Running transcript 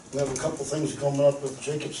We have a couple things coming up with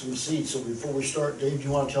Jacobson Seed, so before we start, Dave, do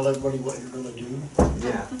you want to tell everybody what you're gonna do?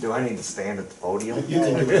 Yeah, do I need to stand at the podium? You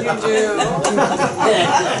can do it.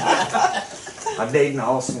 I'm Dave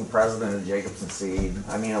Nelson, president of Jacobson Seed.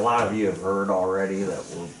 I mean, a lot of you have heard already that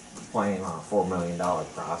we're planning on a $4 million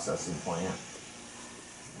processing plant.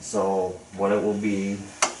 So what it will be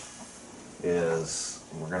is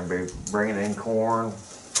we're gonna be bringing in corn.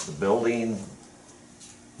 The building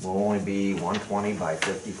will only be 120 by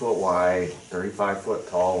 50 foot wide, 35 foot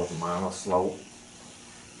tall with a mile of slope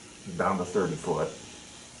down to 30 foot.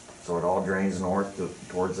 So it all drains north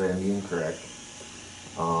towards the Indian Creek.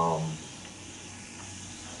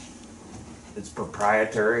 It's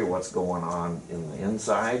proprietary what's going on in the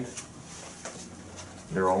inside.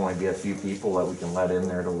 There will only be a few people that we can let in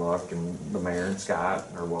there to look, and the mayor and Scott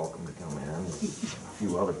are welcome to come in. A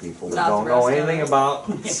few other people that don't know anything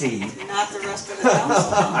about seed. Not the rest of the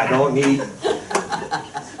council. I don't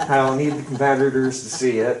need the competitors to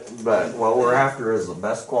see it, but what we're after is the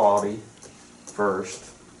best quality first,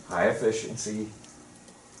 high efficiency,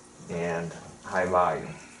 and high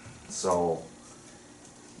volume. So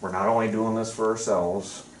we're not only doing this for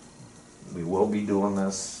ourselves, we will be doing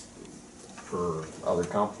this for other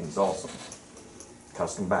companies also.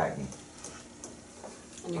 Custom bagging.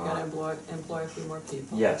 And you're gonna employ a few more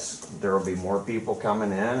people. Yes, there will be more people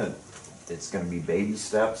coming in. It's gonna be baby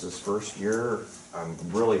steps this first year. I'm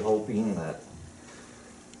really hoping that,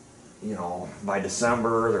 you know, by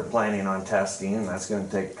December, they're planning on testing. That's gonna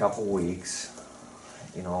take a couple weeks.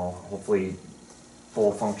 You know, hopefully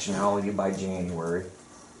full functionality by January.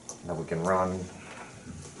 That we can run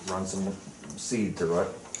some seed through it.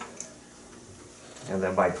 And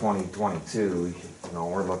then by 2022, you know,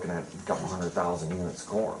 we're looking at a couple 100,000 units of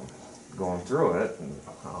corn going through it. And,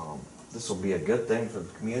 this will be a good thing for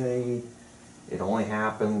the community. It only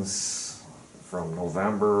happens from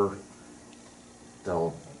November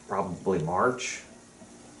till probably March.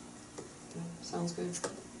 Sounds good.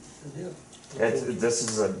 This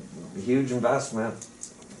is a huge investment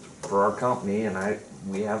for our company, and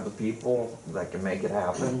we have the people that can make it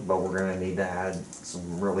happen, but we're gonna need to add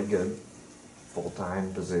some really good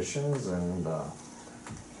full-time positions, and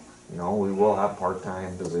you know, we will have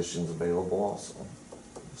part-time positions available also.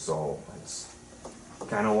 So it's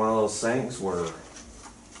kind of one of those things where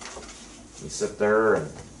you sit there and,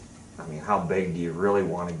 I mean, how big do you really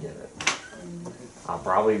want to get it? I'll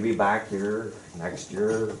probably be back here next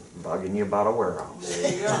year bugging you about a warehouse.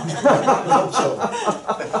 There you go.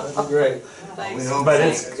 That'd be great. Thanks. But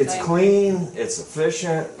it's clean, it's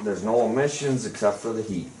efficient, there's no emissions except for the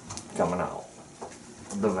heat coming out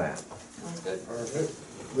the vent. Sounds good. Perfect.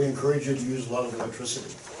 We encourage you to use a lot of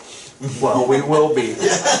electricity. Well, we will be.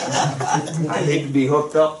 I need to be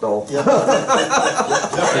hooked up though. Yep.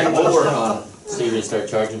 We'll work on it. So you're gonna start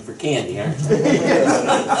charging for candy, aren't you?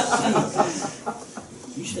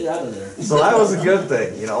 You stay out of there. So that was a good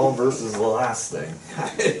thing, you know, versus the last thing.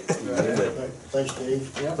 Thanks, Dave.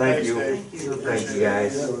 Thank you. Thank you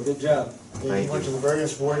guys. Good job. Thank We went you. to the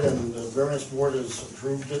variance board, and the variance board has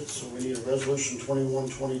approved it, so we need a resolution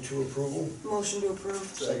 2122 approval. Motion to approve.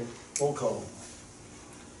 Second, roll call.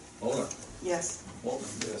 Moller, Yes.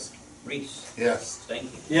 Waltman. Yes. Reese. Yes.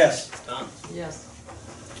 Stanky. Yes. Tom. Yes.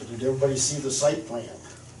 Did everybody see the site plan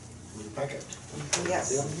in the packet?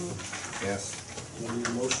 Yes. Yes. We need a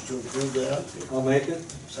motion to approve that. I'll make it.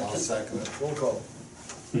 I'll second it. Roll call.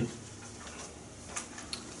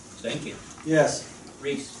 Stanky. Yes.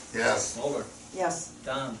 Reese. Yes. Moller, Yes.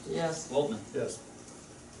 Tom. Yes. Waltman. Yes.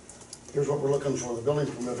 Here's what we're looking for, the building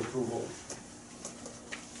permit approval.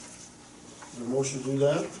 Is there a motion to do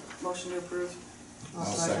that? Motion to approve. I'll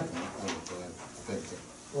second it. Thank you.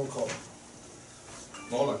 Roll call.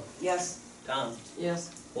 Moller, Yes. Tom. Yes.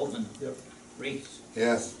 Waltman. Yep. Reese.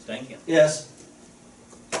 Yes. Stanky. Yes.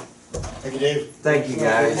 Thank you, Dave. Thank you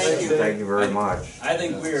guys. Thank you. Thank you very much. I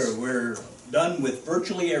think we're done with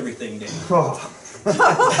virtually everything, Dave.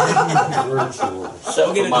 Virtual.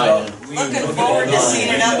 So get it mine. done. Looking forward to seeing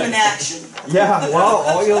it up in action. Yeah, well,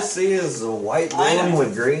 all you'll see is a white I know. room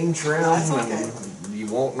with green trim, That's okay. and you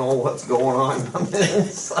won't know what's going on the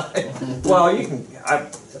inside. Well, you can,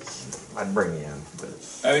 I'd bring you in,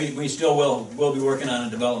 but. We still will be working on a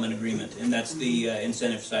development agreement, and that's the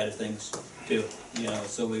incentive side of things too. You know,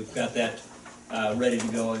 so we've got that ready to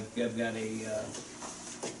go. I've got a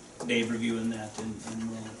Dave reviewing that, and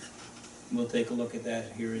we'll take a look at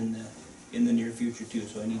that here in the near future too.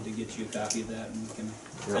 So I need to get you a copy of that, and we can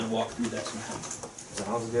kind of walk through that sometime.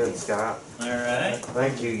 Sounds good, Scott. All right.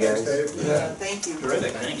 Thank you, guys. Thank you.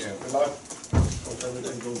 Terrific. Thanks. Good luck. Hope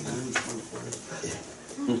everything goes smooth for you.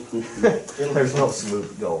 There's no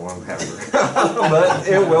smooth going ever, but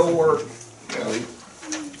it will work. You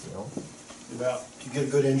know? You get a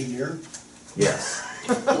good engineer? Yes.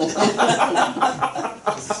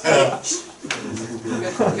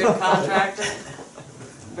 Good contractor.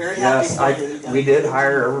 Very happy Yes, for you. we did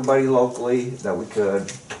hire everybody locally that we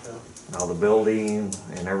could. Now the building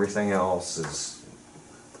and everything else is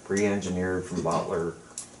pre-engineered from Butler.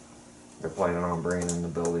 They're planning on bringing in the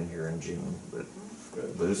building here in June, but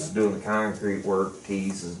Bruce is doing the concrete work,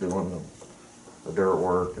 Tees is doing the dirt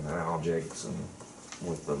work, and then Al Jacobson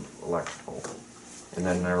with the electrical. And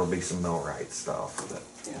then there will be some millwright stuff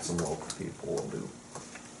that some local people will do.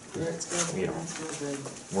 It's good. You know. It's real good.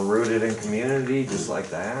 We're rooted in community, just like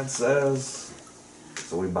the ad says,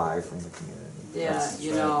 so we buy from the community. Yeah, That's-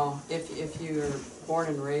 you know, if you're born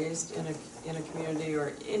and raised in a community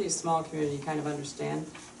or any small community, you kind of understand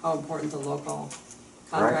how important the local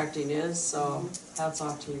contracting is, so hats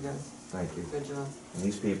off to you guys. Thank you. Good job. And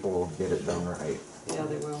these people will get it done right. Yeah,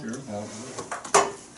 they will. Sure. Yeah.